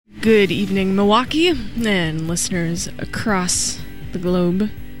Good evening, Milwaukee, and listeners across the globe.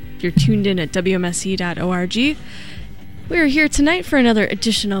 You're tuned in at WMSE.org. We're here tonight for another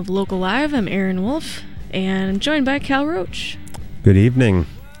edition of Local Live. I'm Aaron Wolf, and I'm joined by Cal Roach. Good evening.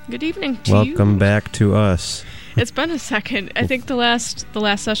 Good evening to you. Welcome back to us. It's been a second. I think the last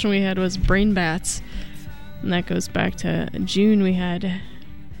session we had was Brain Bats, and that goes back to June. We had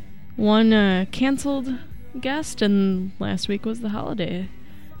one canceled guest, and last week was the holiday.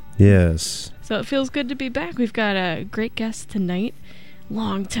 Yes. So it feels good to be back. We've got a great guest tonight,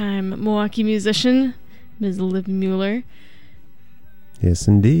 longtime Milwaukee musician, Ms. Liv Mueller. Yes,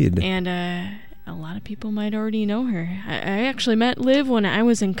 indeed. And a lot of people might already know her. I actually met Liv when I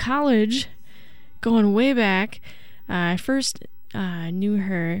was in college, going way back. I first knew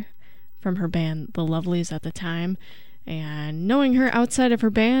her from her band, The Lovelies, at the time. And knowing her outside of her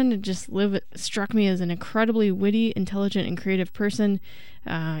band, Liv struck me as an incredibly witty, intelligent, and creative person.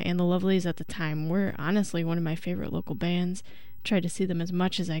 And The Lovelies at the time were honestly one of my favorite local bands. Tried to see them as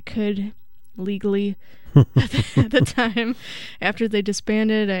much as I could legally at the time. After they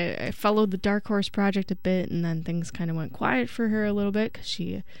disbanded, I followed the Dark Horse Project a bit, and then things kind of went quiet for her a little bit because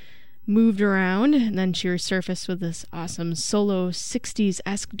she moved around, and then she resurfaced with this awesome solo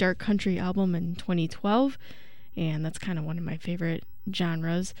 60s-esque dark country album in 2012. And that's kind of one of my favorite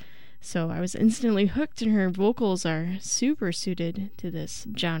genres. So I was instantly hooked, and her vocals are super suited to this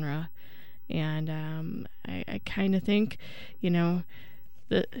genre. And I kind of think, that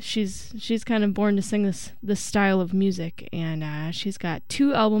she's kind of born to sing this style of music. And she's got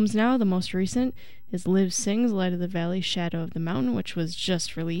 2 albums now. The most recent is Liv Sings, Light of the Valley, Shadow of the Mountain, which was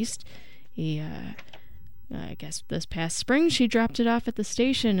just released. I guess this past spring she dropped it off at the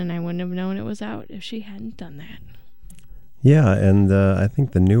station, and I wouldn't have known it was out if she hadn't done that. Yeah, and I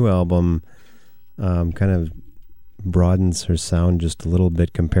think the new album kind of broadens her sound just a little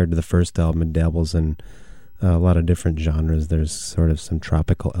bit compared to the first album. It dabbles in a lot of different genres. There's sort of some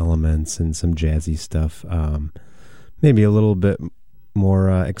tropical elements and some jazzy stuff. Maybe a little bit more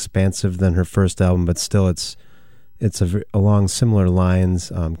expansive than her first album, but still it's along similar lines,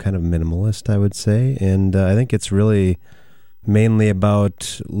 kind of minimalist, I would say. And I think it's really mainly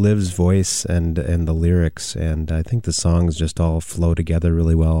about Liv's voice and the lyrics. And I think the songs just all flow together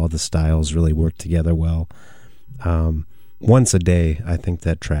really well. All the styles really work together well. Once a Day, I think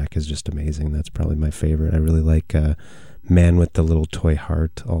that track is just amazing. That's probably my favorite. I really like Man with the Little Toy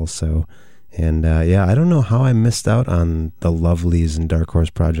Heart also. And I don't know how I missed out on the Lovelies and Dark Horse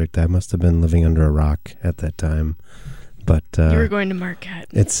Project. I must have been living under a rock at that time. But you were going to Marquette.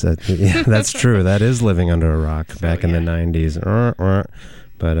 It's yeah, that's true. That is living under a rock back in the 90s.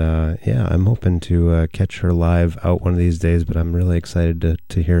 But I'm hoping to catch her live out one of these days. But I'm really excited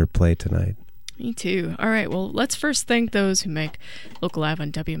to hear her play tonight. Me too. All right, well, let's first thank those who make Local Live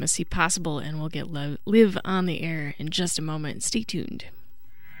on WMSC possible, and we'll get Liv on the air in just a moment. Stay tuned.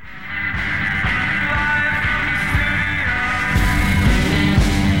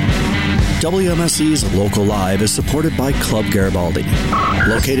 WMSE's Local Live is supported by Club Garibaldi.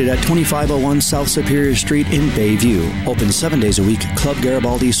 Located at 2501 South Superior Street in Bayview. Open 7 days a week, Club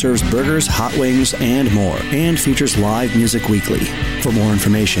Garibaldi serves burgers, hot wings, and more, and features live music weekly. For more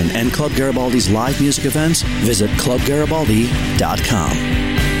information and Club Garibaldi's live music events, visit clubgaribaldi.com.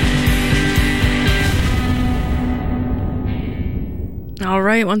 All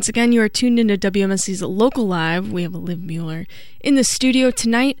right, once again, you are tuned into WMSC's Local Live. We have Liv Mueller in the studio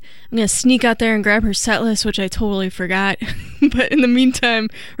tonight. I'm going to sneak out there and grab her set list, which I totally forgot. But in the meantime,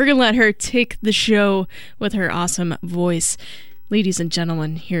 we're going to let her take the show with her awesome voice. Ladies and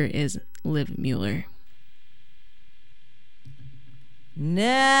gentlemen, here is Liv Mueller.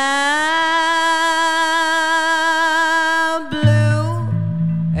 Now, blue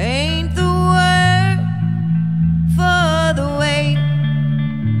ain't the word for the way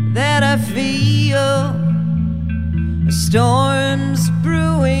that I feel. A storm's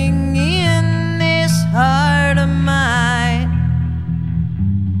brewing in this heart of mine.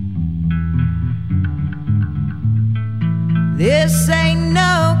 This ain't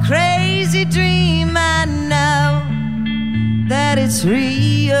no crazy dream, I know that it's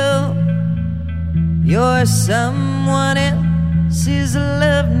real. You're someone else's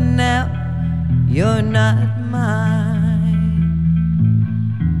love now, you're not mine.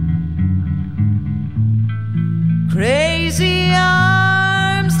 Crazy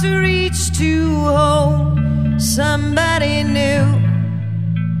arms to reach to hold somebody new,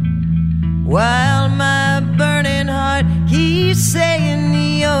 while my burning heart keeps saying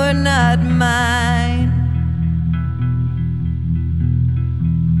you're not mine.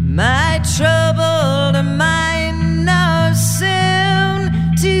 My troubled mind knows soon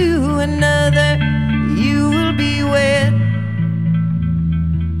to another, you will be wed.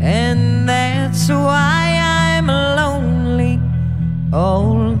 And that's why I'm lonely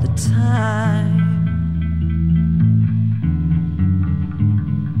all the time.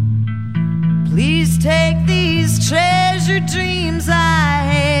 Please take these treasured dreams I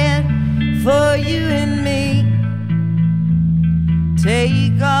had for you and me.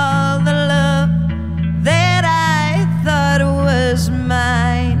 Take all the love that I thought was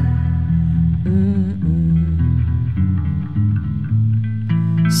mine.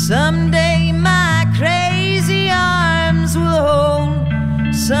 Someday my crazy arms will hold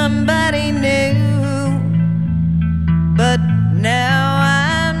somebody new, but now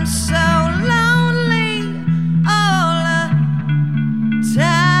I'm so lonely all the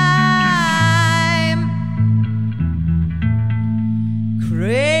time.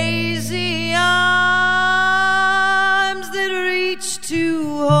 Crazy arms that reach to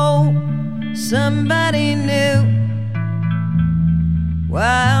hold somebody new,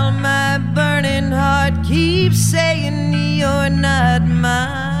 while my burning heart keeps saying you're not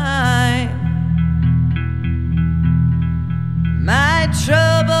mine. My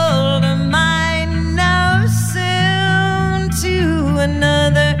troubled mind knows soon to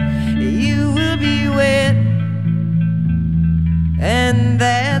another you will be wed. And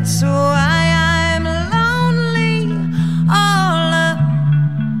that's why I'm lonely all the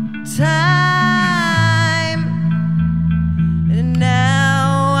time. And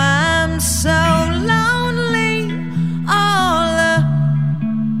now I'm so lonely all the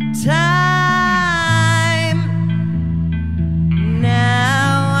time.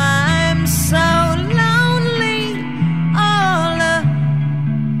 Now I'm so lonely all the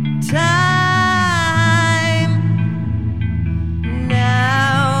time.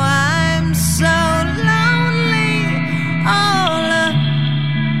 Now I'm so lonely all the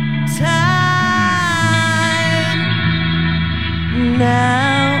time.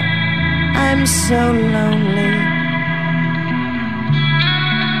 Now I'm so lonely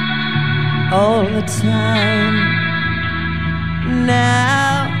all the time.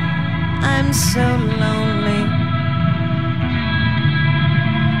 Now I'm so lonely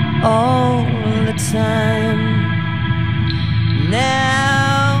all the time.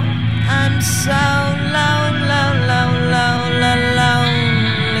 Now I'm so lonely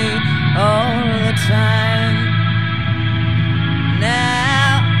all the time. Now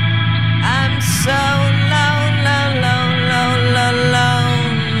I'm so lonely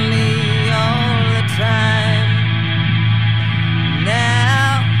all the time.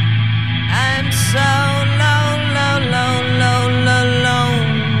 Now I'm so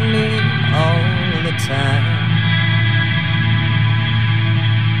lonely all the time.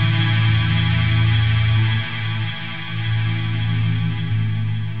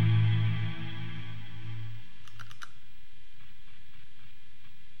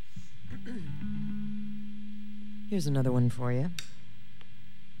 Here's another one for you.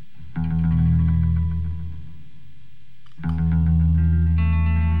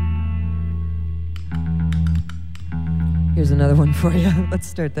 Here's another one for you. Let's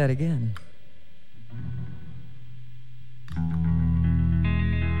start that again.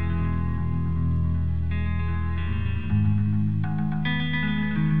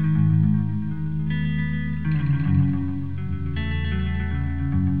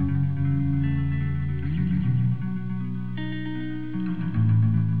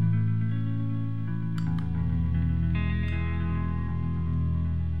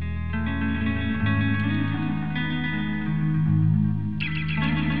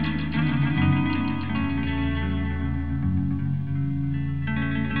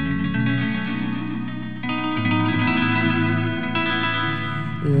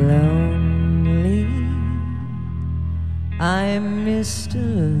 Lonely, I'm Mr.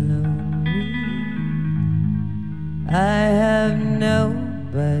 Lonely. I have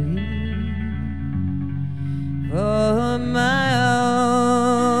nobody for my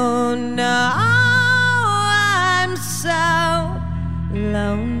own. Now I'm so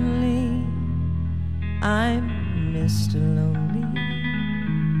lonely, I'm Mr. Lonely.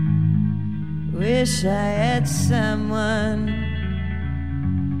 Wish I had someone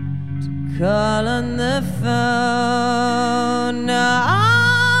call on the phone. Now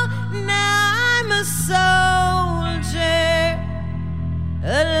I'm a soldier,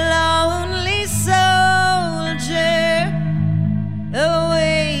 a lonely soldier,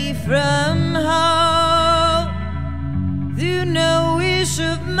 away from home, through no wish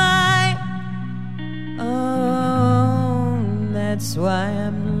of my own. That's why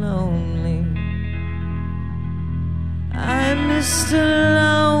I'm lonely. I'm Mr.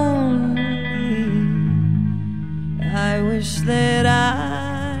 Lonely. wish that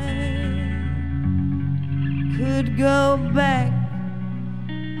I could go back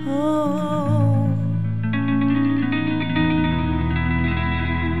home.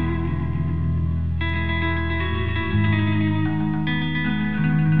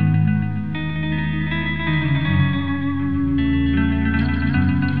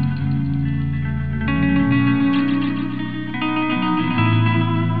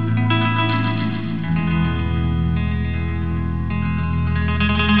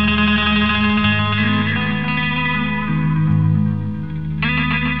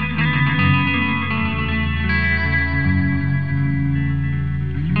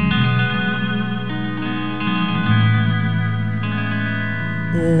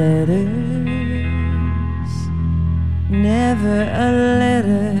 Letters, never a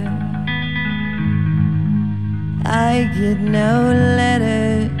letter. I get no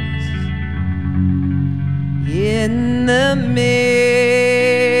letters in the mail.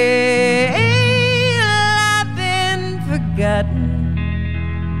 I've been forgotten,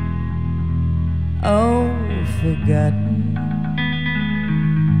 oh, forgotten.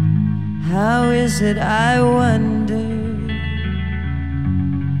 How is it, I wonder?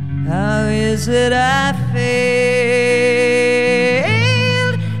 How is it I failed?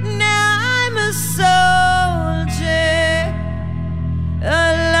 Now I'm a soldier, a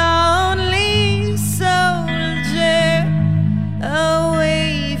lonely soldier,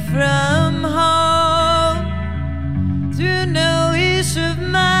 away from home, through no wish of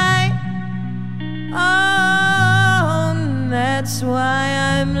my own. That's why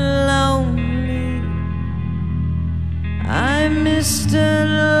I'm lonely. I'm Mr.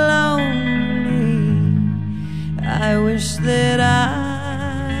 Lonely. I wish that I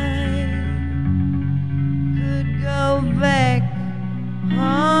could go back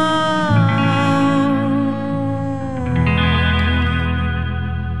home.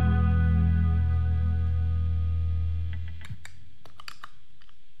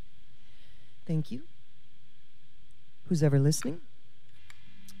 Thank you, who's ever listening,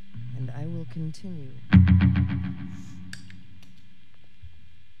 and I will continue.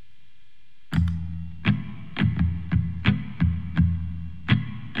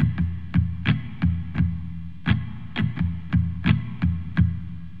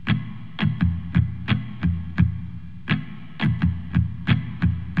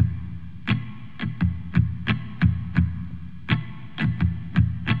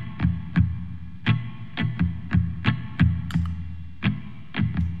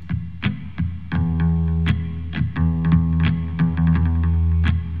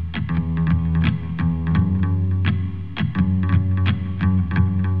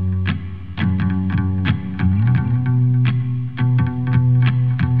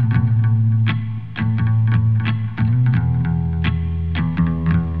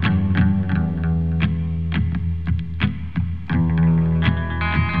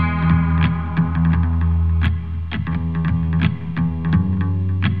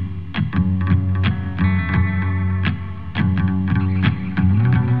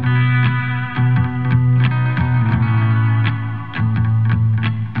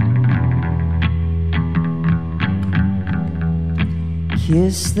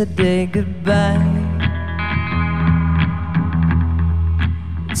 Kiss the day goodbye.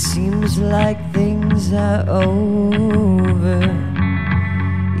 It seems like things are over.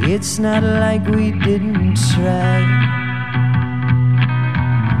 It's not like we didn't try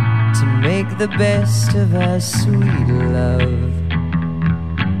to make the best of our sweet love.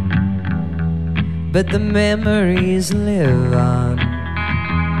 But the memories live on,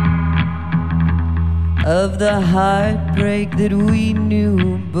 of the heartbreak that we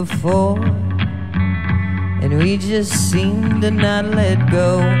knew before, and we just seem to not let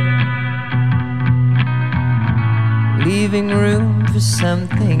go, leaving room for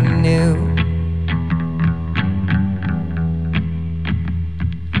something new.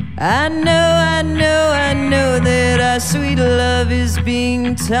 I know that our sweet love is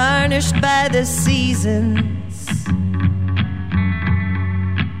being tarnished by the seasons.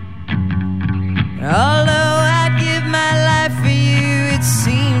 Although I'd give my life for you, it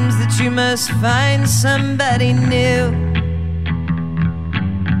seems that you must find somebody new.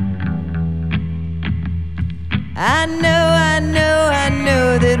 I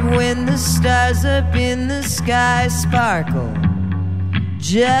know that when the stars up in the sky sparkle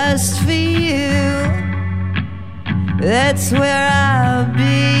just for you, that's where I'll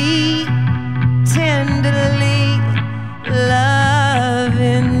be, tenderly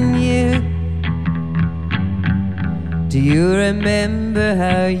loving you. Do you remember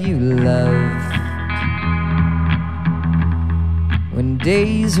how you loved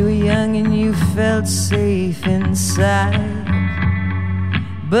days were young and you felt safe inside.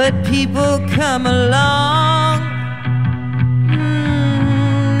 But people come along,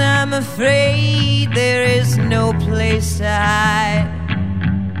 I'm afraid there is no place to hide.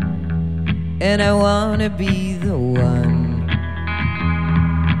 And I wanna be the one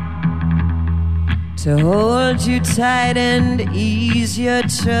to hold you tight and ease your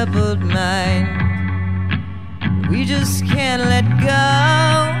troubled mind. We just can't let go.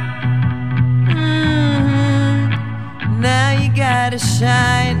 Now you gotta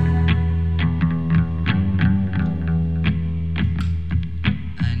shine.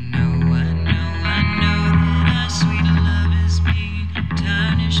 I know that our sweet love is being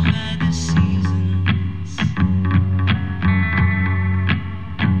tarnished by the seasons. And although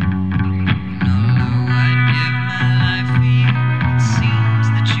I'd give my life for you,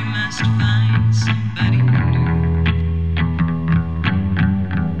 it seems that you must find somebody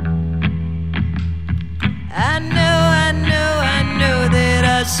new. I know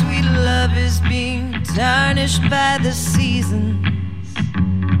that our sweet love is being tarnished by the seasons.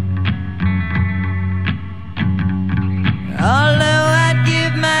 Although I'd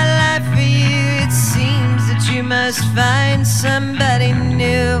give my life for you, it seems that you must find somebody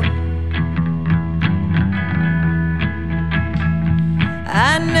new.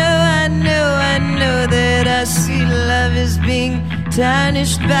 I know that our sweet love is being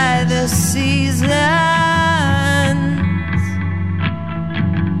tarnished by the seasons.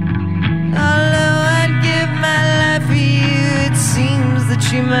 Although I'd give my life for you, it seems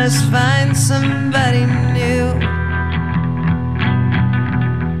that you must find somebody new.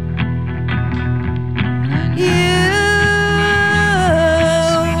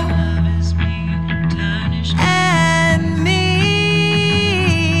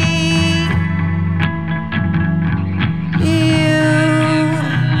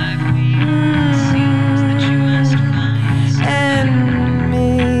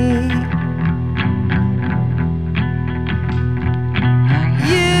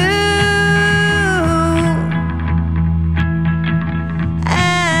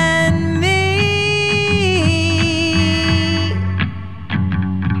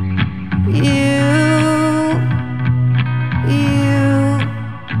 You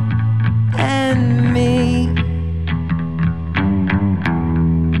and me.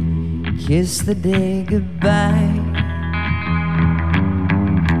 Kiss the day goodbye.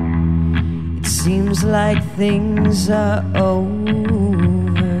 It seems like things are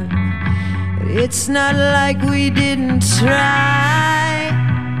over, but it's not like we didn't try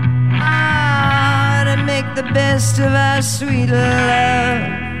to make the best of our sweet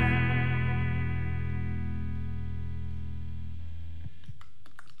love.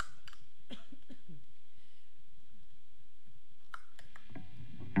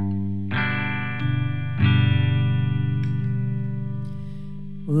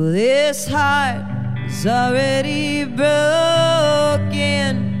 Well, this heart is already broken,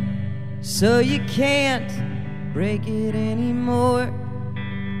 so you can't break it anymore.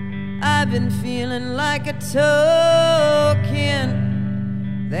 I've been feeling like a token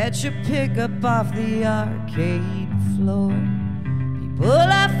that you pick up off the arcade floor. People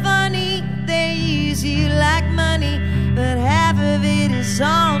are funny, they use you like money, but half of it is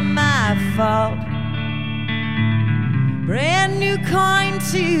all my fault. Brand new coin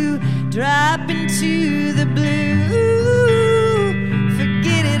to drop into the blue.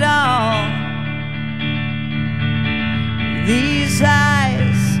 Forget it all. These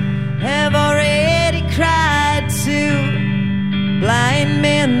eyes have already cried to blind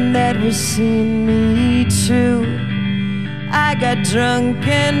men that were seeing me true. I got drunk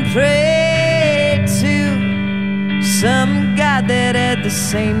and prayed to some God that had the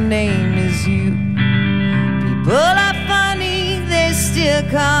same name as you. People are funny, they still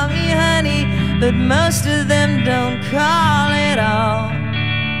call me honey, but most of them don't call at all.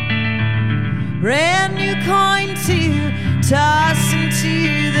 Brand new coin to toss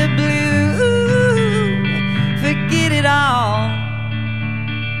into the blue. Forget it all.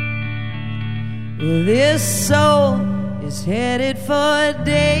 Well, this soul is headed for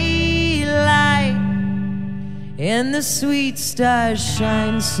daylight, and the sweet stars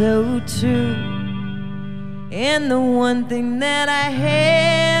shine so true. And the one thing that I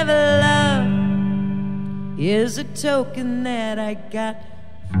have loved is a token that I got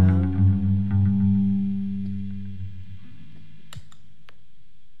from.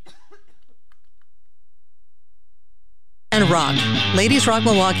 And Rock. Ladies Rock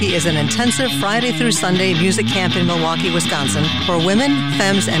Milwaukee is an intensive Friday through Sunday music camp in Milwaukee, Wisconsin for women,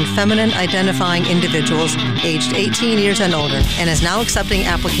 femmes, and feminine identifying individuals aged 18 years and older, and is now accepting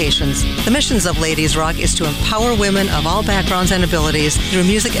applications. The missions of Ladies Rock is to empower women of all backgrounds and abilities through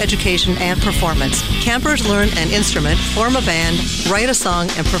music education and performance. Campers learn an instrument, form a band, write a song,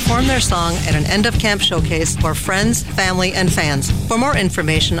 and perform their song at an end-of-camp showcase for friends, family, and fans. For more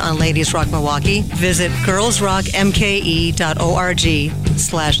information on Ladies Rock Milwaukee, visit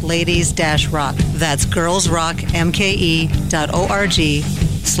girlsrockmke.org/ladies-rock. That's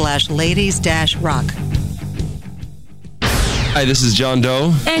girlsrockmke.org/ladies-rock. Hi, this is John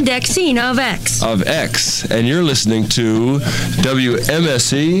Doe. And Exene of X. Of X. And you're listening to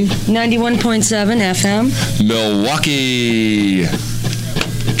WMSE 91.7 FM. Milwaukee.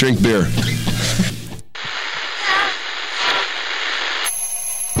 Drink beer.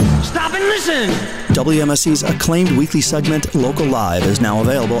 Stop and listen. WMSC's acclaimed weekly segment, Local Live, is now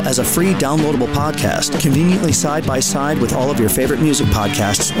available as a free downloadable podcast, conveniently side by side with all of your favorite music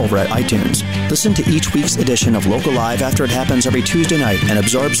podcasts over at iTunes. Listen to each week's edition of Local Live after it happens every Tuesday night and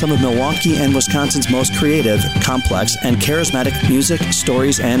absorb some of Milwaukee and Wisconsin's most creative, complex, and charismatic music,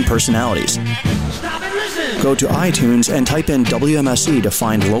 stories, and personalities. Stop and listen. Go to iTunes and type in WMSC to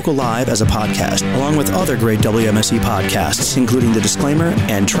find Local Live as a podcast, along with other great WMSC podcasts, including The Disclaimer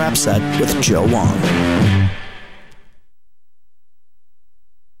and Trap Set with Joe Wong.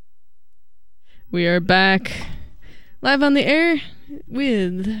 We are back live on the air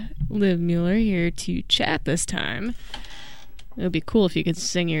with Liv Mueller here to chat this time. It would be cool if you could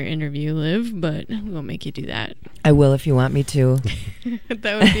sing your interview, Liv, but we won't make you do that. I will if you want me to.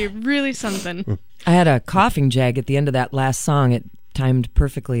 That would be really something. I had a coughing jag at the end of that last song. It timed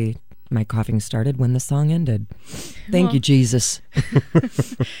perfectly. My coughing started when the song ended. Thank you, Jesus.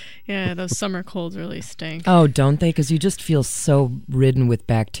 Yeah, those summer colds really stink. Oh, don't they? Because you just feel so ridden with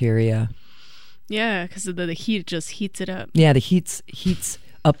bacteria. Yeah, because the heat just heats it up. Yeah, the heats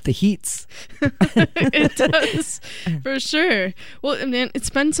up the heats. It does, for sure. Well, man, it's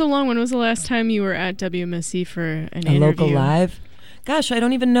been so long. When was the last time you were at WMSC for an interview? Local Live? Gosh, I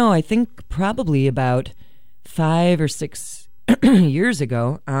don't even know. I think probably about 5 or 6 years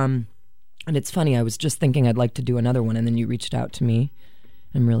ago. And it's funny, I was just thinking I'd like to do another one, and then you reached out to me.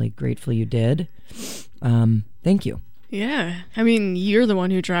 I'm really grateful you did. Thank you. Yeah. I mean, you're the one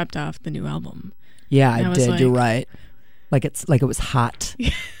who dropped off the new album. Yeah, And I did. You're right. Like it was hot.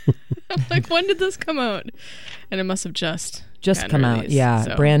 I'm like, when did this come out? And it must have just come out. released, Yeah,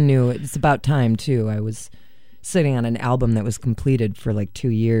 so. brand new. It's about time too. I was sitting on an album that was completed for like 2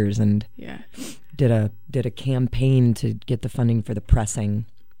 years, and did a campaign to get the funding for the pressing.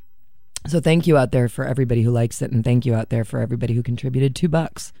 So thank you out there for everybody who likes it, and thank you out there for everybody who contributed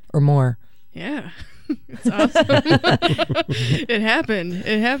 $2 or more. Yeah. It's awesome. It happened.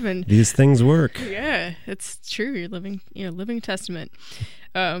 These things work. Yeah, it's true. You're living testament.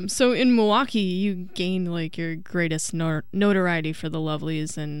 So in Milwaukee, you gained like your greatest notoriety for the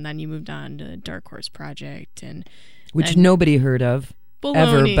Lovelies, and then you moved on to Dark Horse Project, which nobody heard of. Baloney.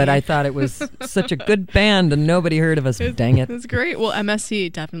 Ever, but I thought it was such a good band, and nobody heard of us. Dang it! It's great. Well,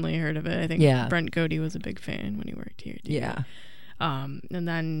 MSC definitely heard of it. I think Yeah. Brent Godey was a big fan when he worked here too. Yeah. And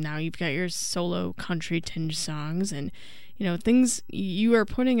then now you've got your solo country tinge songs, and things. You are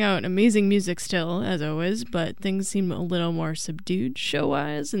putting out amazing music still, as always, but things seem a little more subdued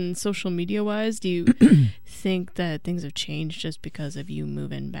show-wise and social media-wise. Do you think that things have changed just because of you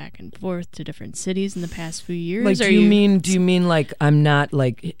moving back and forth to different cities in the past few years? Like, do you mean like I'm not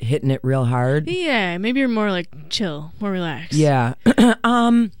like hitting it real hard? Yeah, maybe you're more like chill, more relaxed. Yeah.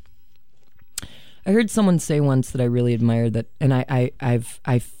 I heard someone say once that I really admired that, and I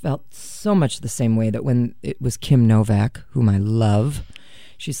felt so much the same way, that when it was Kim Novak, whom I love,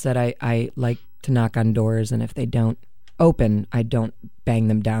 she said, I like to knock on doors, and if they don't open, I don't bang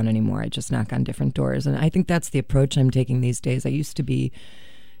them down anymore. I just knock on different doors. And I think that's the approach I'm taking these days. I used to be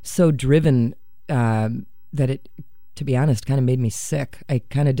so driven that it, to be honest, kind of made me sick. I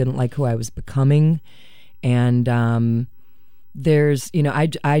kind of didn't like who I was becoming. And there's,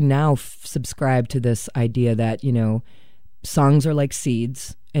 I now subscribe to this idea that, songs are like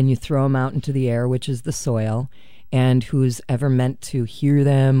seeds, and you throw them out into the air, which is the soil, and who's ever meant to hear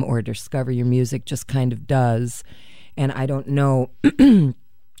them or discover your music just kind of does. And I don't know,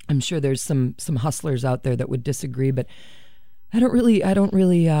 I'm sure there's some hustlers out there that would disagree, but I'm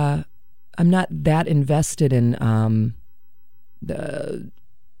not that invested in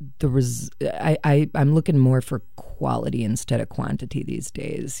I'm looking more for quality instead of quantity these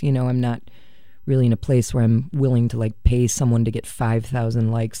days. I'm not really in a place where I'm willing to like pay someone to get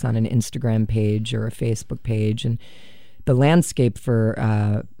 5,000 likes on an Instagram page or a Facebook page. And the landscape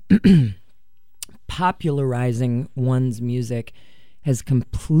for popularizing one's music has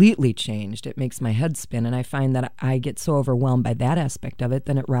completely changed. It makes my head spin, and I find that I get so overwhelmed by that aspect of it,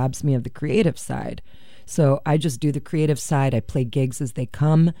 then it robs me of the creative side. So I just do the creative side. I play gigs as they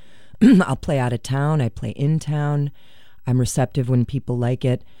come. I'll play out of town. I play in town. I'm receptive when people like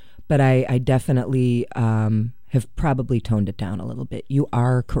it. But I definitely have probably toned it down a little bit. You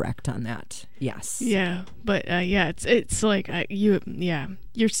are correct on that. Yes. Yeah, but it's like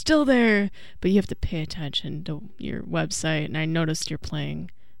you're still there, but you have to pay attention to your website. And I noticed you're playing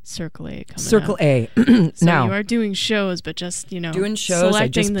Circle A coming Circle up. A. So now you are doing shows, but just doing shows. I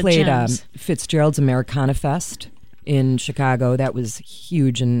just the played gems. Fitzgerald's Americana Fest in Chicago. That was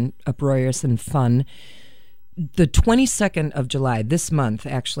huge and uproarious and fun. The 22nd of July, this month,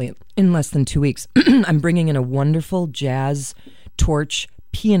 actually, in less than 2 weeks, I'm bringing in a wonderful jazz torch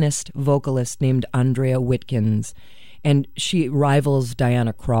pianist vocalist named Andrea Whitkins. And she rivals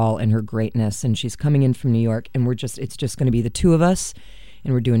Diana Krall in her greatness. And she's coming in from New York. And it's just going to be the two of us.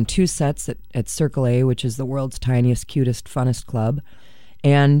 And we're doing 2 sets at Circle A, which is the world's tiniest, cutest, funnest club.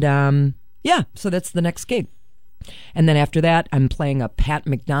 And so that's the next gig. And then after that, I'm playing a Pat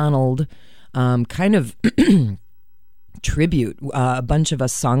McDonald kind of tribute. A bunch of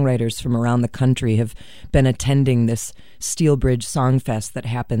us songwriters from around the country have been attending this Steel Bridge Song Fest that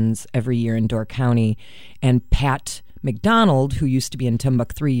happens every year in Door County. And Pat McDonald, who used to be in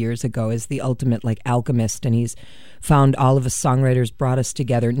Timbuk 3 years ago, is the ultimate alchemist, and he's found all of us songwriters, brought us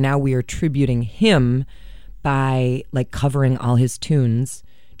together. Now we are tributing him by covering all his tunes.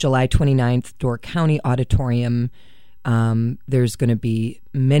 July 29th, Door County Auditorium. There's going to be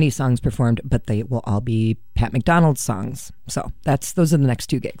many songs performed, but they will all be Pat McDonald songs. So those are the next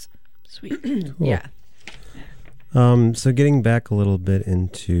 2 gigs. Sweet. Cool. Yeah. So getting back a little bit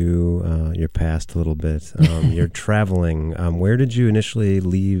into your past a little bit, you're traveling. Where did you initially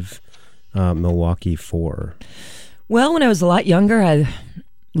leave Milwaukee for? Well, when I was a lot younger, I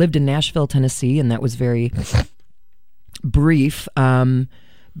lived in Nashville, Tennessee, and that was very brief.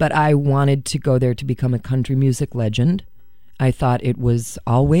 But I wanted to go there to become a country music legend. I thought it was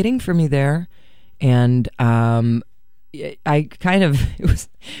all waiting for me there. And it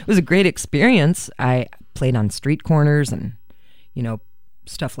was a great experience. I played on street corners and,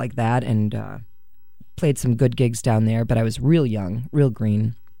 stuff like that, and played some good gigs down there. But I was real young, real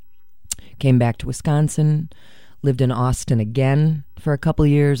green. Came back to Wisconsin, lived in Austin again for a couple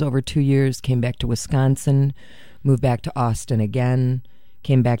years, over 2 years, came back to Wisconsin, moved back to Austin again,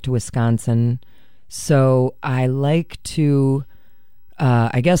 came back to Wisconsin. So I like to,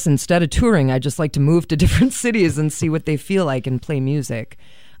 I guess instead of touring, I just like to move to different cities and see what they feel like and play music.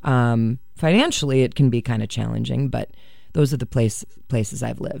 Financially, it can be kind of challenging, but those are the places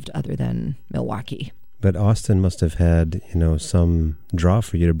I've lived other than Milwaukee. But Austin must have had, some draw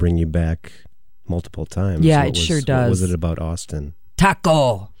for you to bring you back multiple times. Yeah, it sure does. What was it about Austin?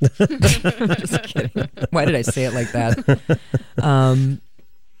 Taco. Just kidding. Why did I say it like that?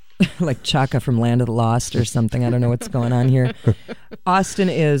 Like Chaka from Land of the Lost or something. I don't know what's going on here. Austin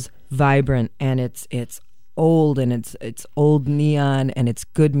is vibrant, and it's old, and it's old neon, and it's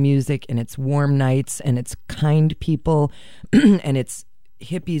good music, and it's warm nights, and it's kind people, and it's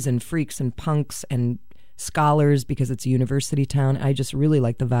hippies and freaks and punks and scholars because it's a university town. I just really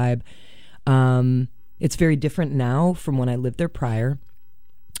like the vibe. It's very different now from when I lived there prior.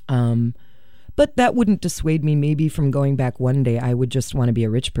 But that wouldn't dissuade me maybe from going back one day. I would just want to be a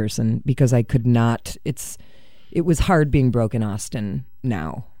rich person because I could not. It was hard being broke in Austin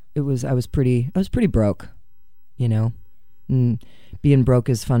now. I was pretty broke, And being broke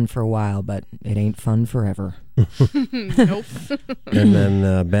is fun for a while, but it ain't fun forever. Nope. And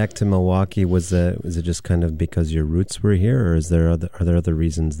then back to Milwaukee, was it just kind of because your roots were here, or are there other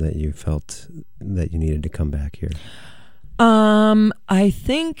reasons that you felt that you needed to come back here? I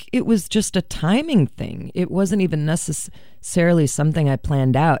think it was just a timing thing. It wasn't even necessarily something I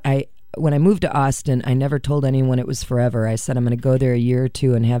planned out. When I moved to Austin, I never told anyone it was forever. I said I'm going to go there a year or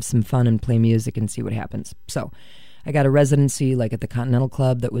two and have some fun and play music and see what happens. So I got a residency at the Continental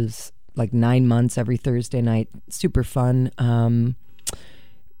Club that was 9 months every Thursday night. Super fun.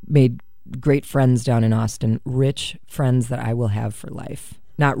 Made great friends down in Austin, rich friends that I will have for life.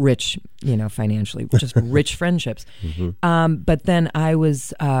 Not rich, financially, just rich friendships. Mm-hmm. But then I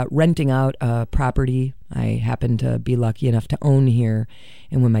was renting out a property I happened to be lucky enough to own here.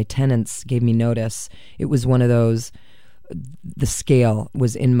 And when my tenants gave me notice, it was one of those, the scale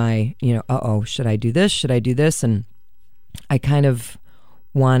was in my, should I do this? Should I do this? And I kind of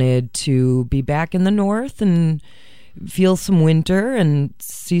wanted to be back in the north and feel some winter and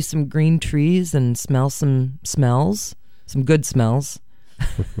see some green trees and smell some smells. some good smells.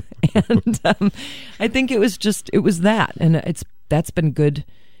 And I think it was that, and that's been good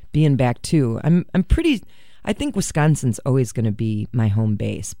being back too. I think Wisconsin's always going to be my home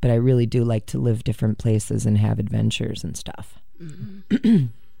base, but I really do like to live different places and have adventures and stuff.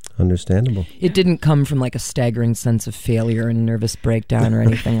 Understandable. It didn't come from like a staggering sense of failure and nervous breakdown or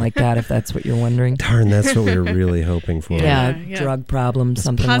anything like that, if that's what you're wondering. Darn, that's what we were really hoping for. Yeah, drug problems,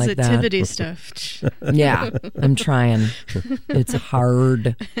 something like that. Positivity stuff. Yeah, I'm trying. It's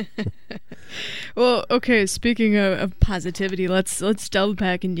hard. Well, okay, speaking of positivity, let's delve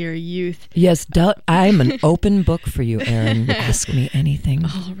back into your youth. Yes, I'm an open book for you, Aaron. Ask me anything.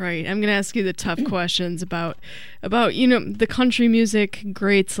 All right, I'm going to ask you the tough questions about the country music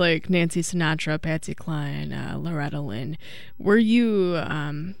greats like Nancy Sinatra, Patsy Cline, Loretta Lynn. Were you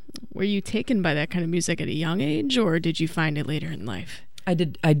taken by that kind of music at a young age, or did you find it later in life? I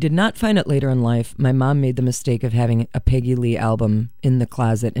did not find it later in life. My mom made the mistake of having a Peggy Lee album in the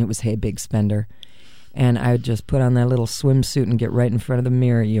closet, and it was Hey Big Spender. And I would just put on that little swimsuit and get right in front of the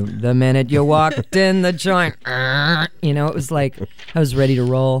mirror. The minute you walked in the joint, it was like I was ready to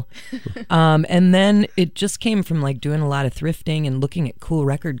roll. And then it just came from like doing a lot of thrifting and looking at cool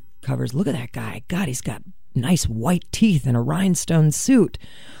record covers. Look at that guy. God, he's got nice white teeth and a rhinestone suit.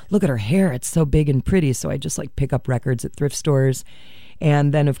 Look at her hair. It's so big and pretty. So I just like pick up records at thrift stores.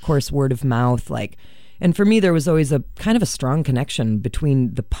 And then, of course, word of mouth. And for me, there was always a kind of a strong connection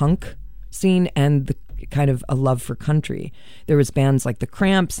between the punk scene and the kind of a love for country. There was bands like the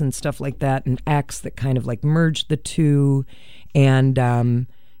Cramps and stuff like that, and X that kind of like merged the two. And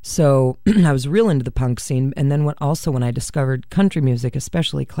so I was real into the punk scene. And then when I discovered country music,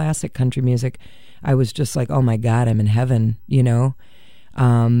 especially classic country music, I was just like, oh my God, I'm in heaven,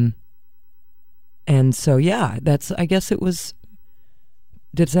 And so, yeah, I guess it was.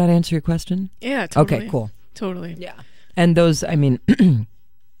 Does that answer your question? Yeah, totally. Okay, cool. Totally. Yeah. And those, I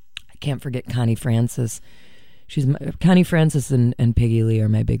can't forget Connie Francis. Connie Francis and Peggy Lee are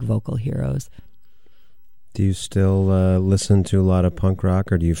my big vocal heroes. Do you still listen to a lot of punk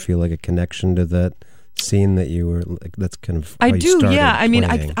rock, or do you feel like a connection to that scene that you were like? That's kind of how I you do. started Yeah. playing.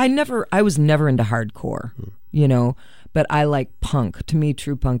 I was never into hardcore, but I like punk. To me,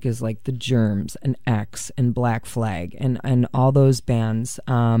 true punk is like the Germs and X and Black Flag and all those bands.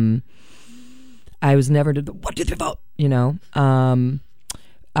 I was never to the what did they vote?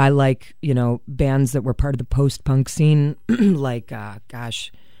 I like, bands that were part of the post-punk scene, like,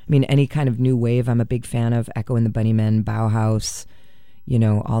 any kind of new wave I'm a big fan of. Echo and the Bunnymen, Bauhaus,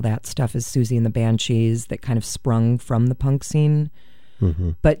 all that stuff is Susie and the Banshees that kind of sprung from the punk scene.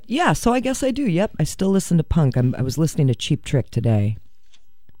 Mm-hmm. But yeah, so I guess I do. Yep, I still listen to punk. I was listening to Cheap Trick today.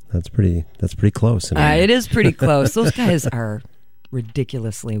 That's pretty close. It is pretty close. Those guys are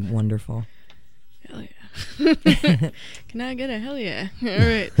ridiculously wonderful. Hell yeah. Can I get a hell yeah? All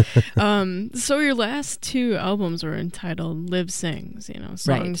right. So your last two albums were entitled Live Sings, songs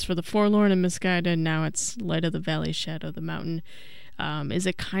right. for the forlorn and misguided. Now it's Light of the Valley, Shadow of the Mountain. Is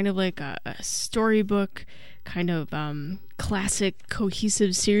it kind of like a storybook, kind of classic,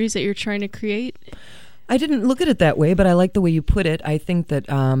 cohesive series that you're trying to create? I didn't look at it that way, but I like the way you put it. I think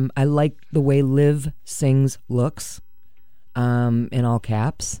that I like the way Liv Sings looks, in all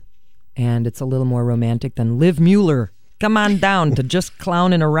caps. And it's a little more romantic than Liv Mueller. Come on down to just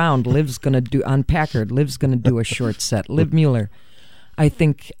clowning around. Liv's going to do, on Packard, Liv's going to do a short set. Liv Mueller. I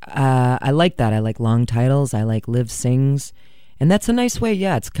think I like that. I like long titles. I like Liv Sings. And that's a nice way,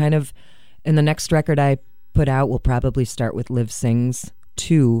 yeah. It's kind of, in the next record I put out, we'll probably start with Liv Sings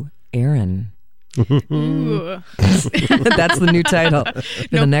to Aaron. Ooh. That's the new title for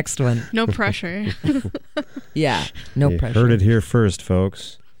the next one. No pressure. Yeah, no pressure. Heard it here first,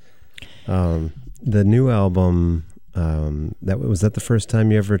 folks. The new album, was that the first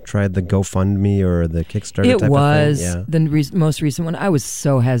time you ever tried the GoFundMe or the Kickstarter it type was of thing? Yeah. The most recent one. I was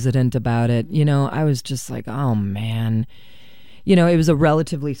so hesitant about it. I was just like, oh man. It was a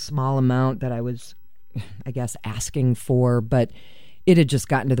relatively small amount that I was, I guess, asking for, but it had just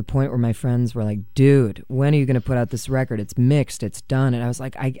gotten to the point where my friends were like, dude, when are you going to put out this record? It's mixed, it's done. And I was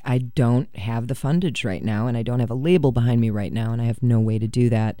like, I don't have the fundage right now, and I don't have a label behind me right now, and I have no way to do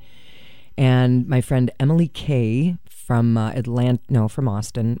that. And my friend Emily Kay from from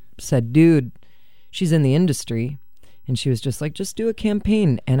Austin said, dude, she's in the industry. And she was just like, just do a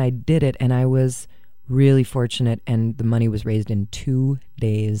campaign. And I did it. And I was really fortunate. And the money was raised in 2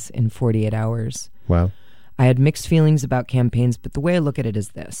 days, in 48 hours. Wow. I had mixed feelings about campaigns, but the way I look at it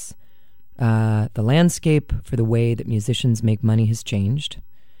is this. The landscape for the way that musicians make money has changed.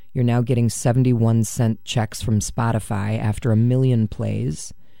 You're now getting 71-cent checks from Spotify after 1 million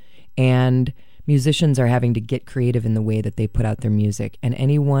plays. And musicians are having to get creative in the way that they put out their music, and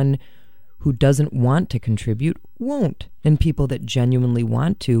anyone who doesn't want to contribute won't, and people that genuinely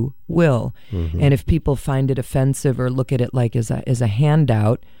want to will. And if people find it offensive or look at it like as a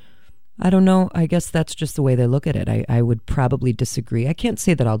handout, I don't know, I guess that's just the way they look at it. I would probably disagree. I can't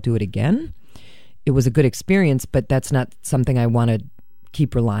say that I'll do it again. It was a good experience, but that's not something I want to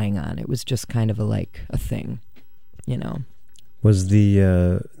keep relying on. It was just kind of a thing, you know. Was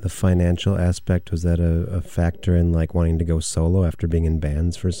the financial aspect, was that a factor in like wanting to go solo after being in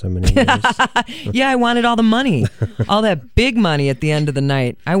bands for so many years? Yeah, I wanted all the money, all that big money at the end of the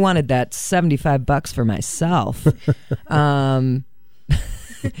night. I wanted that $75 for myself.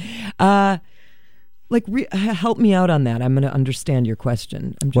 Help me out on that. I'm going to understand your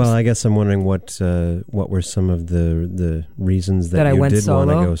question. Well, I guess I'm wondering what were some of the reasons that I you went did want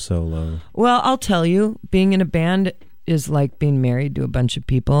to solo? go solo? Well, I'll tell you, being in a band is like being married to a bunch of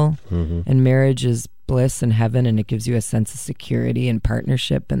people, and marriage is bliss and heaven, and it gives you a sense of security and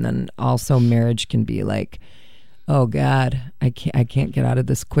partnership. And then also marriage can be like, oh God, I can't get out of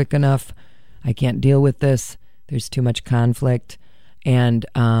this quick enough. I can't deal with this. There's too much conflict. And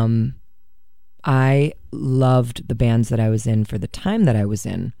I loved the bands that I was in for the time that I was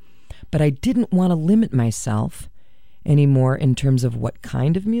in, but I didn't want to limit myself anymore in terms of what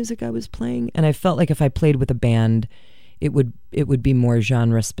kind of music I was playing. And I felt like if I played with a band, it would be more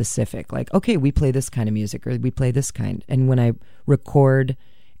genre specific. Like, okay, we play this kind of music, or we play this kind. And when I record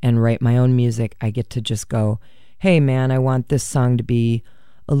and write my own music, I get to just go, hey man, I want this song to be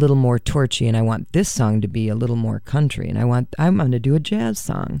a little more torchy, and I want this song to be a little more country, and I'm going to do a jazz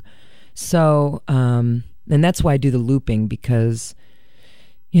song. So, and that's why I do the looping, because,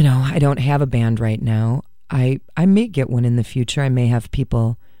 you know, I don't have a band right now. I may get one in the future. I may have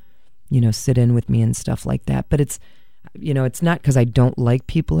people, you know, sit in with me and stuff like that. But it's, you know, it's not because I don't like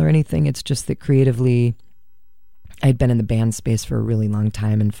people or anything. It's just that creatively, I'd been in the band space for a really long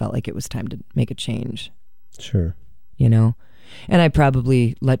time and felt like it was time to make a change. Sure. You know? And I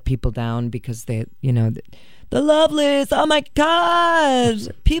probably let people down because they, you know, the Lovelies, oh my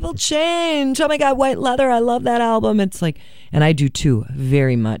God, people change. Oh my God, White Leather, I love that album. It's like, and I do too,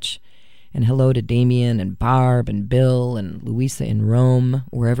 very much. And hello to Damien and Barb and Bill and Louisa in Rome,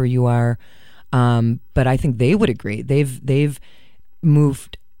 wherever you are. But I think they would agree. They've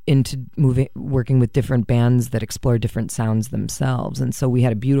moved into working with different bands that explore different sounds themselves. And so we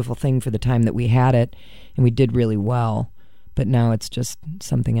had a beautiful thing for the time that we had it, and we did really well. But now it's just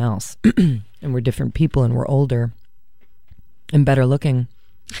something else. And we're different people, and we're older and better looking.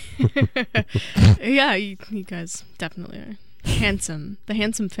 Yeah, you guys definitely are. Handsome. The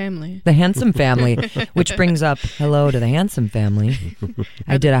Handsome Family. The Handsome Family, which brings up hello to the Handsome Family.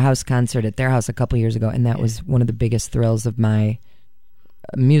 I did a house concert at their house a couple years ago, and that was one of the biggest thrills of my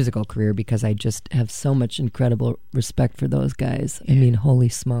musical career, because I just have so much incredible respect for those guys. Yeah. I mean, holy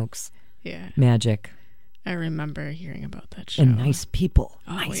smokes. Yeah. Magic. I remember hearing about that show. And nice people.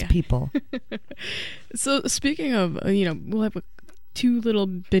 Oh, nice yeah. people. So speaking of, we'll have two little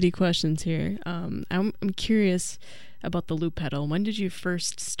bitty questions here. I'm curious about the loop pedal. When did you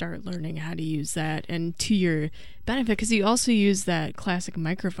first start learning how to use that? And to your benefit, because you also use that classic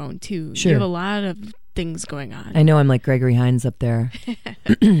microphone too. Sure. You have a lot of things going on. I know, I'm like Gregory Hines up there.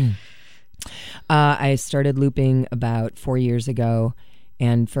 I started looping about 4 years ago.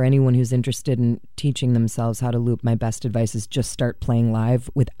 And for anyone who's interested in teaching themselves how to loop, my best advice is just start playing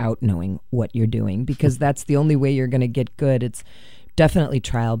live without knowing what you're doing, because that's the only way you're going to get good. It's definitely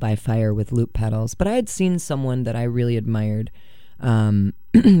trial by fire with loop pedals. But I had seen someone that I really admired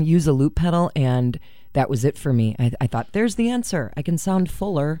use a loop pedal, and that was it for me. I thought, there's the answer. I can sound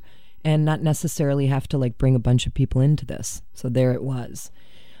fuller and not necessarily have to like bring a bunch of people into this. So there it was.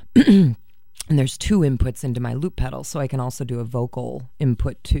 And there's 2 inputs into my loop pedal, so I can also do a vocal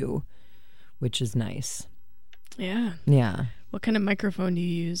input too, which is nice. Yeah. Yeah. What kind of microphone do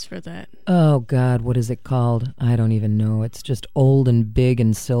you use for that? Oh, God, what is it called? I don't even know. It's just old and big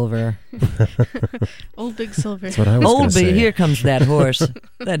and silver. Old, big, silver. That's what I was Old, going to say. big, here comes that horse.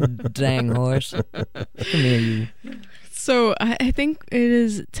 That dang horse. Come here, you. So I think it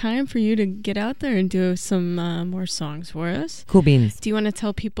is time for you to get out there and do some more songs for us. Cool beans. Do you want to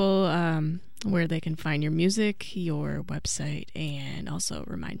tell people where they can find your music, your website, and also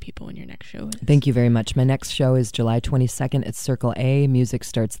remind people when your next show is? Thank you very much. My next show is July 22nd at Circle A. Music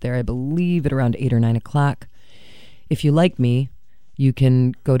starts there, I believe, at around 8 or 9 o'clock. If you like me, you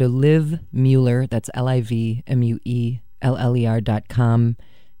can go to Liv Mueller, that's LIVMUELLER.com.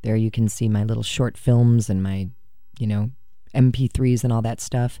 There you can see my little short films and my, MP3s and all that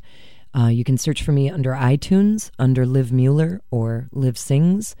stuff. You can search for me under iTunes, under Liv Mueller or Liv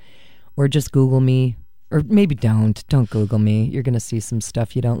Sings. or just Google me. Or maybe don't Google me. You're going to see some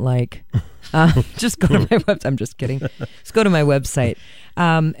stuff you don't like. Just go to my website. I'm just kidding. Just go to my website.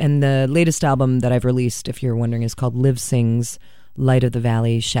 And the latest album that I've released, if you're wondering, is called Liv Sings, Light of the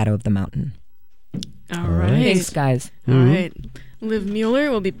Valley, Shadow of the Mountain. All right. Thanks, guys. All right. Liv Mueller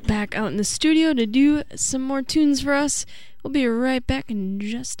will be back out in the studio to do some more tunes for us. We'll be right back in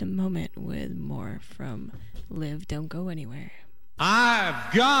just a moment with more from Liv. Don't go anywhere.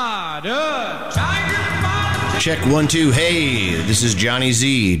 I've got a tiger mom. Check 1 2. Hey, this is Johnny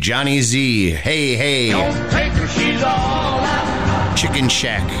Z. Johnny Z. Hey. Don't take her, she's all out. Chicken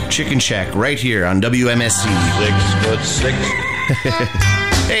Shack, right here on WMSC. 6'6".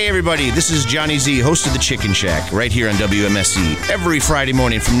 Hey everybody, this is Johnny Z, host of the Chicken Shack, right here on WMSC. Every Friday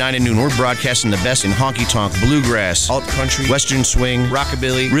morning from 9 to noon, we're broadcasting the best in honky-tonk, bluegrass, alt-country, western swing,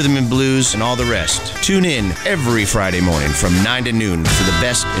 rockabilly, rhythm and blues, and all the rest. Tune in every Friday morning from 9 to noon for the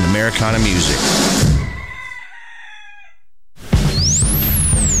best in Americana music.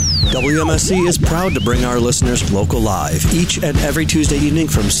 WMSC is proud to bring our listeners Local Live each and every Tuesday evening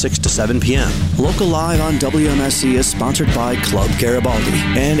from 6 to 7 p.m. Local Live on WMSC is sponsored by Club Garibaldi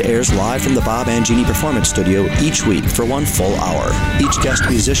and airs live from the Bob Angini Performance Studio each week for 1 full hour. Each guest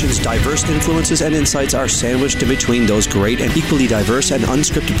musician's diverse influences and insights are sandwiched in between those great and equally diverse and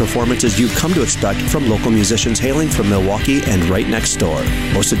unscripted performances you've come to expect from local musicians hailing from Milwaukee and right next door.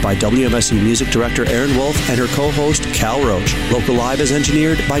 Hosted by WMSC Music Director Erin Wolf and her co-host Cal Roach, Local Live is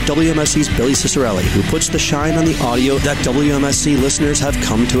engineered by WMSC's Billy Cicerelli, who puts the shine on the audio that WMSC listeners have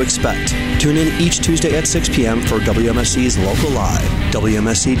come to expect. Tune in each Tuesday at 6 p.m. for WMSC's Local Live.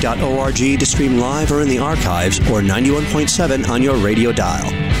 WMSC.org to stream live or in the archives, or 91.7 on your radio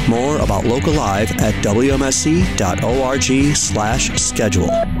dial. More about Local Live at WMSC.org/schedule.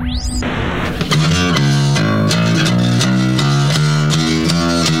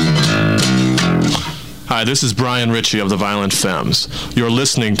 Hi, this is Brian Ritchie of the Violent Femmes. You're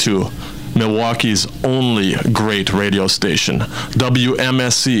listening to Milwaukee's only great radio station,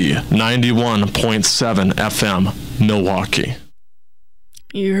 WMSC 91.7 FM, Milwaukee.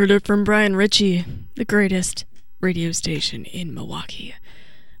 You heard it from Brian Ritchie, the greatest radio station in Milwaukee.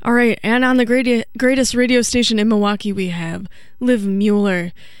 All right, and on the greatest radio station in Milwaukee, we have Liv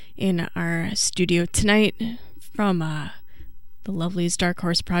Mueller in our studio tonight from the Lovely's Dark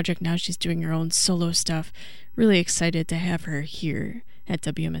Horse Project. Now she's doing her own solo stuff. Really excited to have her here at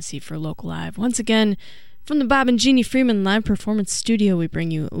WMSC for Local Live. Once again, from the Bob and Jeannie Freeman Live Performance Studio, we bring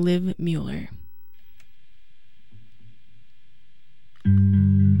you Liv Mueller.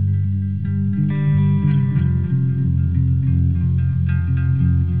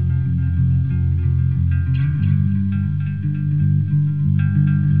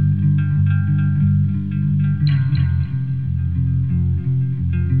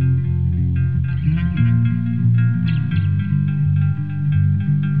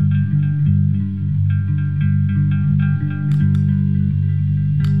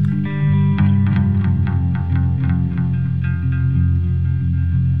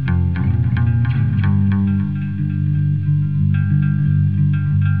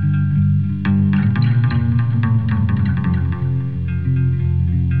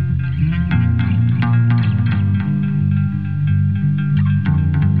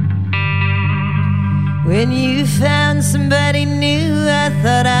 When you found somebody new, I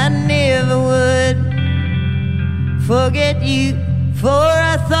thought I never would forget you, for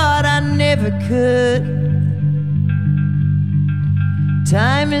I thought I never could.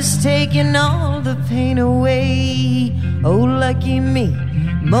 Time has taken all the pain away. Oh, lucky me,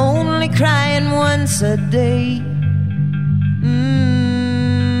 I'm only crying once a day.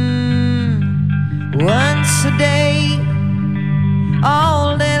 Once a day,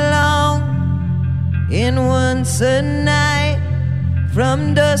 all day long, and once a night,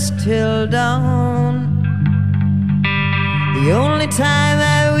 from dusk till dawn. The only time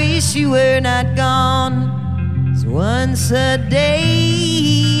I wish you were not gone is once a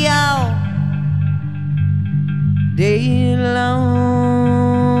day, all day long.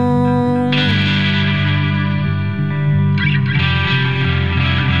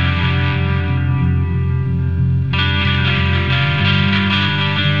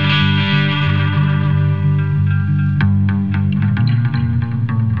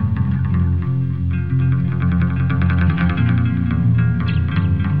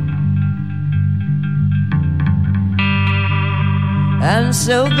 I'm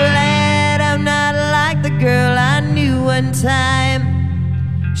so glad I'm not like the girl I knew one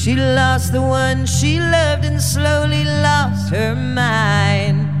time. She lost the one she loved and slowly lost her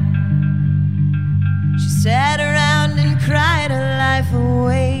mind. She sat around and cried her life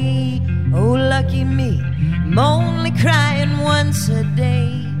away.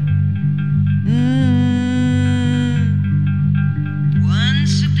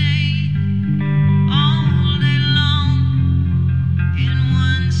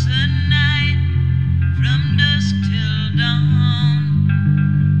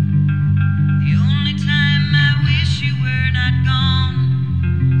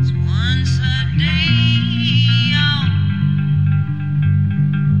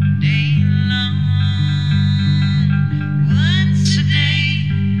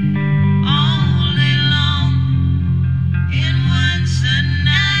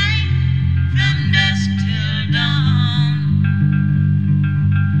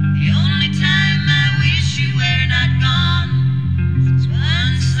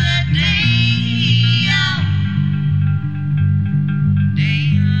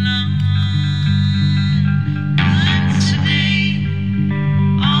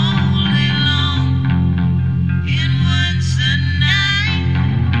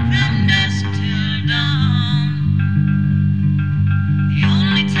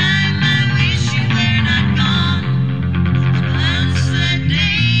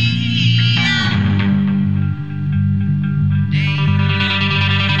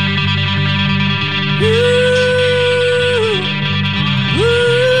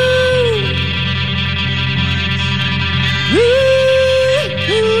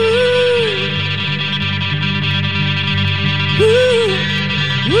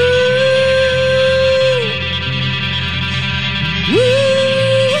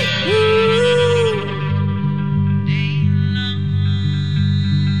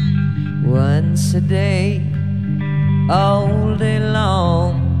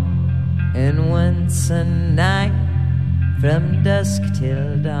 a night from dusk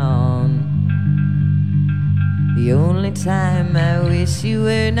till dawn. The only time I wish you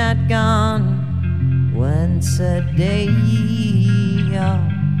were not gone, once a day, all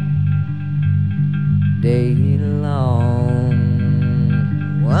day long.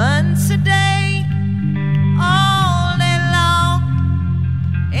 Once a day, all day long,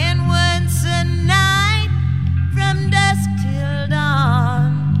 and once a night from dusk till dawn.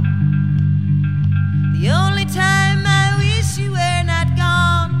 The only time I wish you were not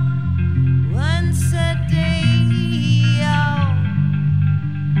gone, once a day.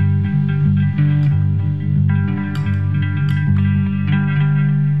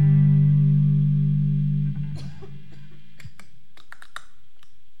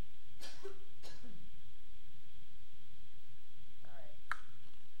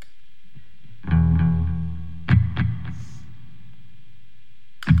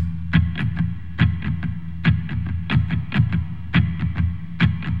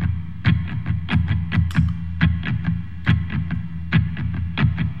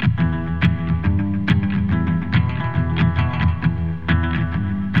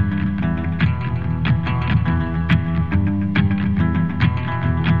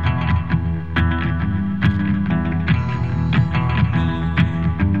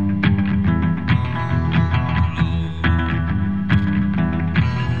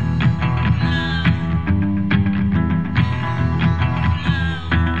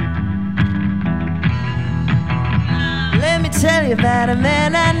 About a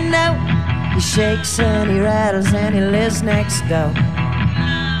man I know, he shakes and he rattles and he lives next door.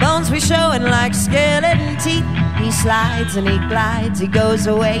 Bones be showing like skeleton teeth. He slides and he glides, he goes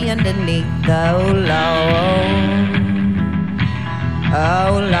away underneath. Oh Lord,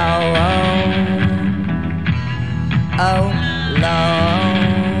 oh Lord, oh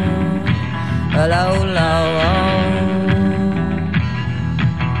Lord, oh Lord.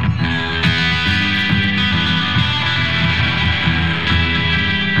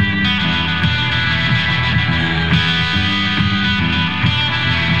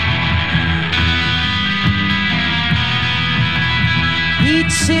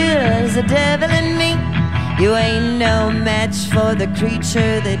 There's a devil in me. You ain't no match for the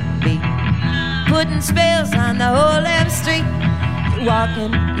creature that be putting spells on the whole damn street. You're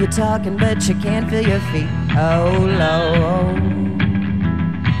walking, you're talking, but you can't feel your feet. Oh Lord,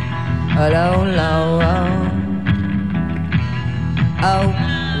 oh Lord, oh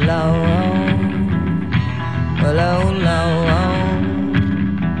Lord, oh Lord.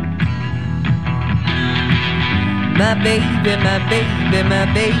 My baby, my baby, my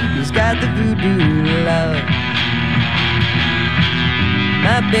baby's got the voodoo love.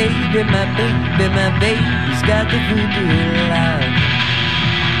 My baby, my baby, my baby's got the voodoo love.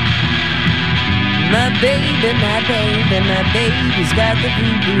 My baby, my baby, my baby's got the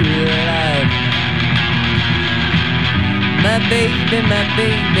voodoo love. My baby, my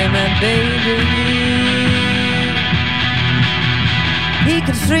baby, my baby. He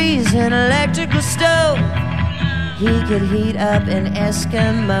could freeze an electrical stove. He could heat up an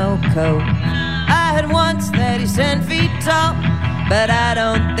Eskimo coat. I heard once that he's 10 feet tall, but I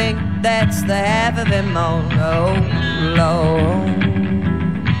don't think that's the half of him all. Oh Lord,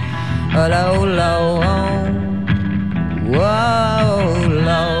 oh Lord, whoa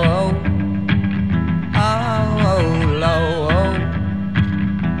Lord, oh Lord,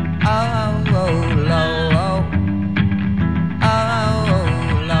 oh Lord.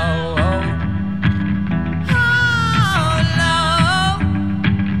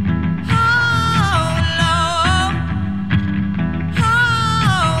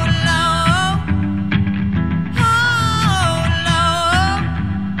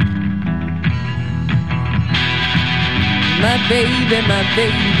 My baby, my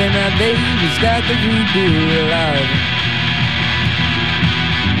baby, my baby's got the voodoo love.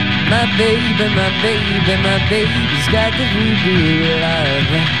 My baby, my baby, my baby's got the voodoo love.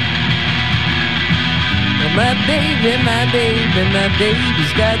 My baby, my baby, my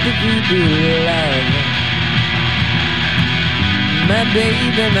baby's got the voodoo love. My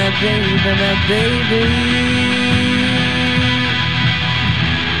baby, my baby, my baby.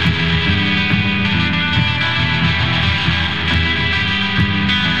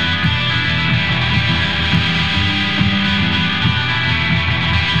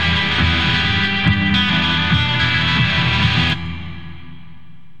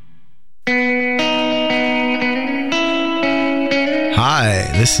 Hi,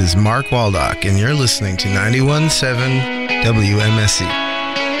 this is Mark Waldock, and you're listening to 91.7 WMSE.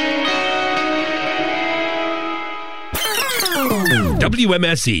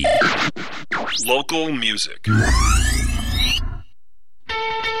 WMSE. local music.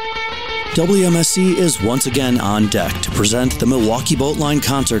 WMSC is once again on deck to present the Milwaukee Boat Line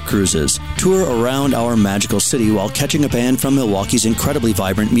Concert Cruises. Tour around our magical city while catching a band from Milwaukee's incredibly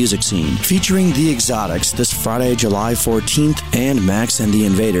vibrant music scene. Featuring The Exotics this Friday, July 14th, and Max and the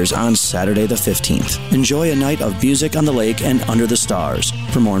Invaders on Saturday the 15th. Enjoy a night of music on the lake and under the stars.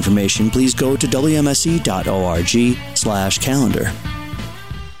 For more information, please go to wmsc.org/calendar.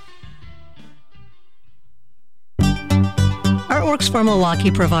 Artworks for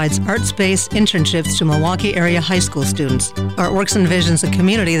Milwaukee provides art-based internships to Milwaukee area high school students. Artworks envisions a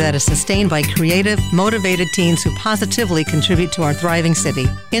community that is sustained by creative, motivated teens who positively contribute to our thriving city.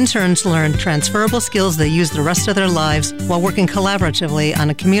 Interns learn transferable skills they use the rest of their lives while working collaboratively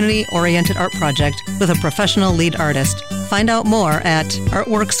on a community-oriented art project with a professional lead artist. Find out more at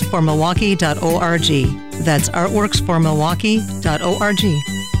artworksformilwaukee.org. That's artworksformilwaukee.org.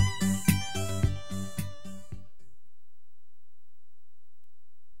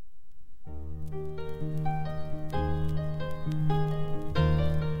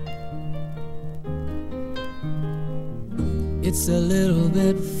 It's a little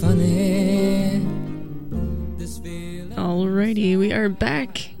bit funny. Alrighty, we are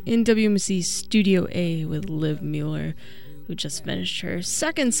back in WMC Studio A with Liv Mueller, who just finished her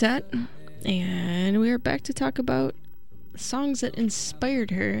second set. And we are back to talk about songs that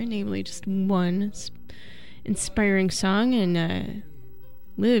inspired her, namely just one inspiring song. And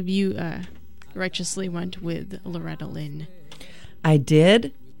Liv, you righteously went with Loretta Lynn. I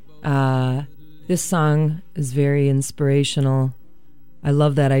did. This song is very inspirational. I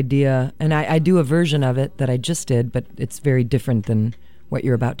love that idea. And I do a version of it that I just did, but it's very different than what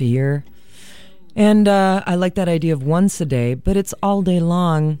you're about to hear. And I like that idea of once a day, but it's all day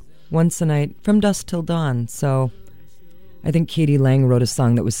long, once a night, from dusk till dawn. So I think Katie Lang wrote a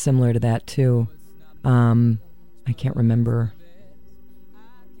song that was similar to that, too. I can't remember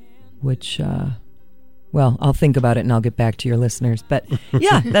which... Well, I'll think about it and I'll get back to your listeners. But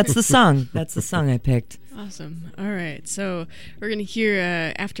yeah, that's the song. That's the song I picked. Awesome. All right. So we're going to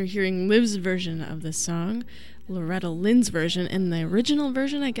hear, after hearing Liv's version of this song, Loretta Lynn's version. And the original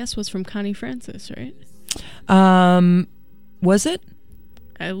version, I guess, was from Connie Francis, right? Was it?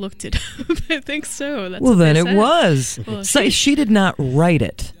 I looked it up. I think so. That's well, then it said. was. Well, so she did not write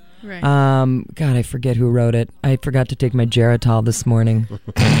it. Right. God, I forget who wrote it. I forgot to take my Geritol this morning.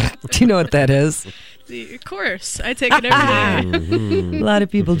 Do you know what that is? Of course. I take it every day. A lot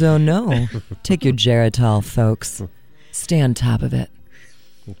of people don't know. Take your Geritol, folks. Stay on top of it.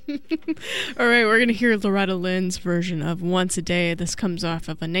 All right, we're going to hear Loretta Lynn's version of Once a Day. This comes off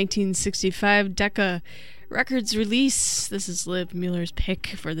of a 1965 Decca Records release. This is Liv Mueller's pick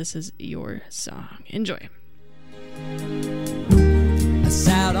for This Is Your Song. Enjoy. I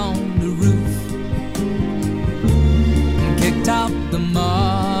sat on the roof and kicked out the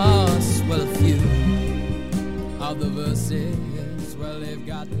moss. Well, a few of the verses, well, they've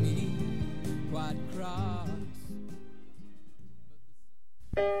got me quite cross.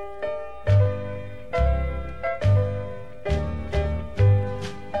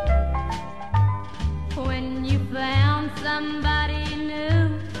 When you found somebody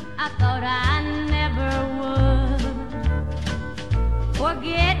new, I thought I never would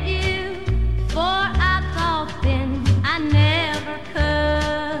forget you, for I thought then I never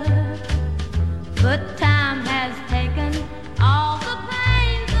could. But time has taken all the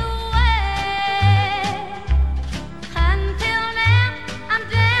pains away. Until now I'm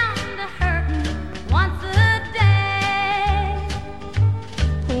down to hurting once a day.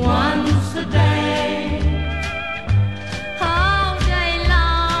 Once a day. All day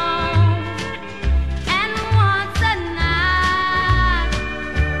long. And once a night.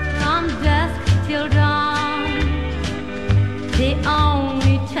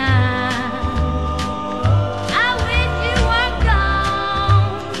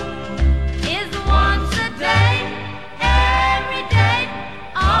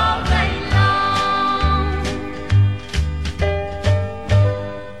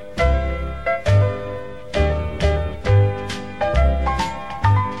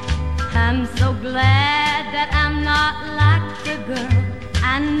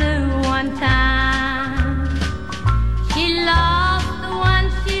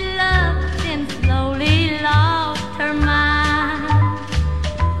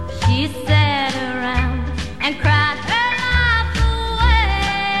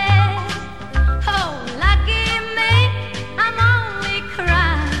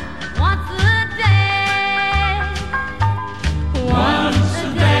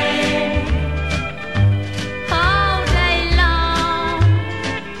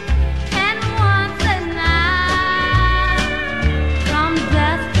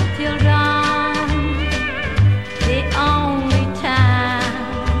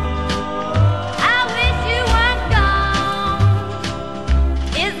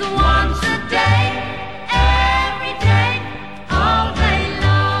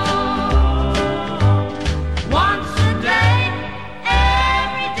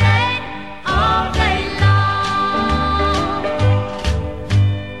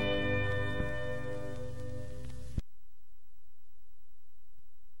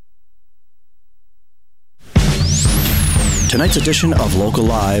 Tonight's edition of Local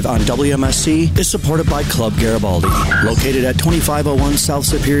Live on WMSC is supported by Club Garibaldi. Located at 2501 South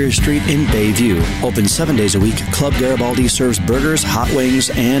Superior Street in Bayview. Open 7 days a week, Club Garibaldi serves burgers, hot wings,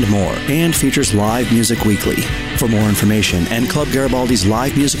 and more, and features live music weekly. For more information and Club Garibaldi's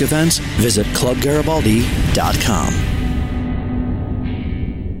live music events, visit clubgaribaldi.com.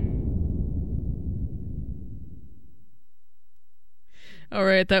 All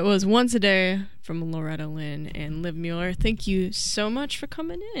right, that was Once a Day from Loretta Lynn and Liv Mueller. Thank you so much for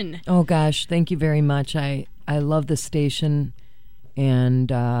coming in. Oh, gosh, thank you very much. I love this station,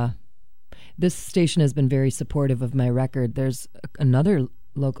 and this station has been very supportive of my record. There's another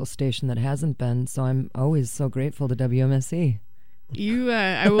local station that hasn't been, so I'm always so grateful to WMSC.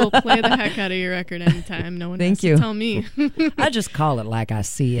 I will play the heck out of your record anytime. No one Thank has you. to tell me. I just call it like I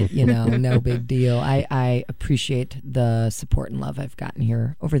see it, no big deal. I appreciate the support and love I've gotten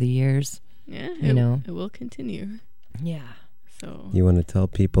here over the years. Yeah, it will continue. Yeah. So you want to tell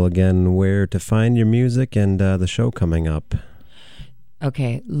people again where to find your music and the show coming up?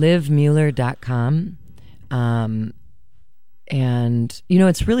 Okay, livmueller.com. And,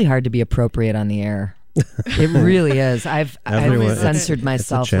 it's really hard to be appropriate on the air. It really is. I've censored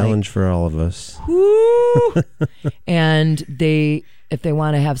myself. It's a challenge for all of us. Woo! And if they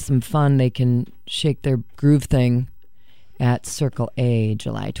want to have some fun, they can shake their groove thing at Circle A,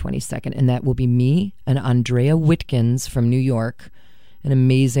 July 22nd. And that will be me and Andrea Whitkins from New York, an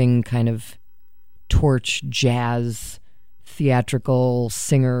amazing kind of torch jazz theatrical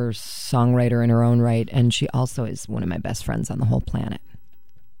singer, songwriter in her own right. And she also is one of my best friends on the whole planet.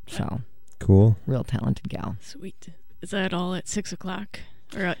 So... Cool. Real talented gal. Sweet. Is that all at 6 o'clock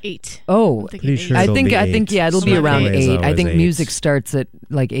or at 8? Oh, pretty sure I think it'll be around 8. I think 8. music starts at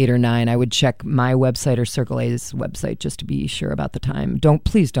like 8 or 9. I would check my website or Circle A's website just to be sure about the time.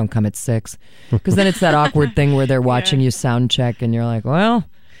 Please don't come at 6, because then it's that awkward thing where they're watching you sound check and you're like, well,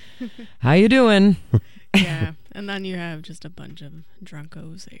 how you doing? Yeah. And then you have just a bunch of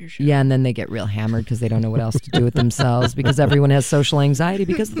drunkos at your show. Yeah, and then they get real hammered because they don't know what else to do with themselves because everyone has social anxiety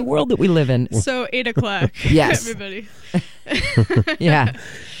because of the world that we live in. So 8 o'clock. Yes. Everybody. Yeah.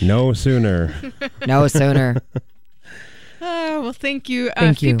 No sooner. No sooner. Well, thank you.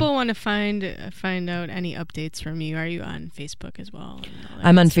 Thank if you. people want to find out any updates from you, are you on Facebook as well?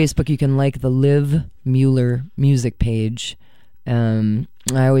 I'm on Facebook. You can like the Liv Mueller music page. I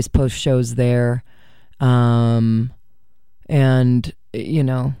always post shows there. And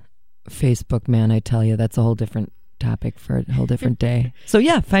Facebook, man, I tell you, that's a whole different topic for a whole different day. So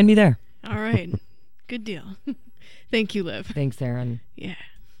yeah, find me there. All right. Good deal. Thank you, Liv. Thanks, Aaron. Yeah.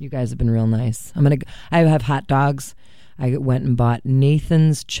 You guys have been real nice. I have hot dogs. I went and bought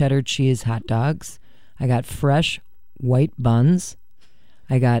Nathan's cheddar cheese hot dogs. I got fresh white buns.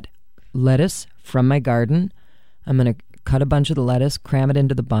 I got lettuce from my garden. I'm going to cut a bunch of the lettuce, cram it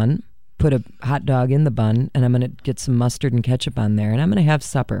into the bun, put a hot dog in the bun, and I'm going to get some mustard and ketchup on there, and I'm going to have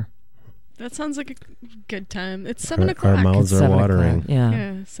supper. That sounds like a good time. It's 7 o'clock. Our mouths are watering.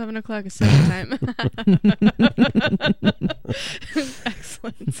 Yeah. 7 o'clock is supper time.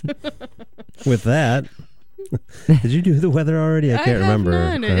 Excellent. With that, did you do the weather already? I can't remember.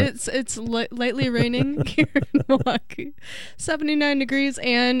 None. It's lightly raining here in Milwaukee. 79 degrees,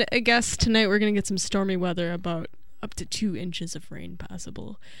 and I guess tonight we're going to get some stormy weather, about up to 2 inches of rain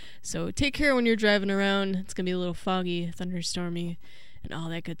possible. So take care when you're driving around. It's going to be a little foggy, thunderstormy, and all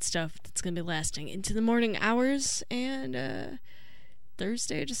that good stuff. That's going to be lasting into the morning hours. And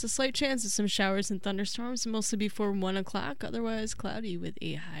Thursday, just a slight chance of some showers and thunderstorms, mostly before 1 o'clock. Otherwise, cloudy with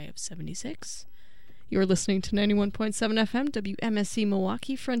a high of 76. You're listening to 91.7 FM, WMSC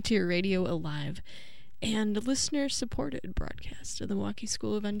Milwaukee, Frontier Radio Alive, and a listener-supported broadcast of the Milwaukee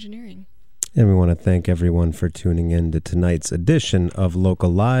School of Engineering. And we want to thank everyone for tuning in to tonight's edition of Local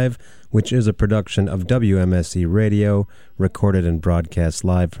Live, which is a production of WMSC Radio, recorded and broadcast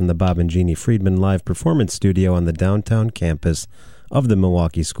live from the Bob and Jeannie Friedman Live Performance Studio on the downtown campus of the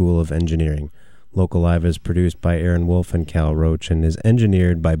Milwaukee School of Engineering. Local Live is produced by Aaron Wolf and Cal Roach and is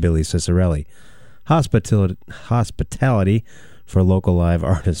engineered by Billy Cicerelli. Hospitality for Local Live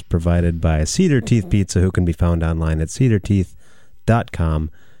artists provided by Cedar Teeth Pizza, who can be found online at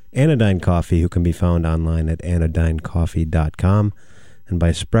cedarteeth.com. Anodyne Coffee, who can be found online at anodynecoffee.com, and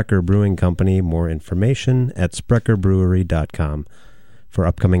by Sprecher Brewing Company. More information at spreckerbrewery.com. For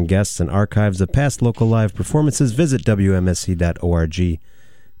upcoming guests and archives of past Local Live performances, visit WMSC.org.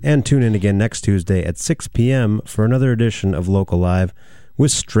 And tune in again next Tuesday at 6 p.m. for another edition of Local Live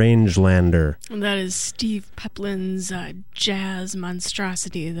with Strangelander. And that is Steve Peplin's jazz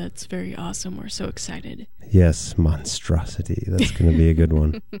monstrosity. That's very awesome. We're so excited. Yes, monstrosity. That's going to be a good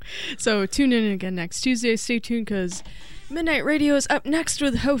one. So tune in again next Tuesday. Stay tuned because Midnight Radio is up next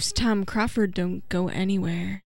with host Tom Crawford. Don't go anywhere.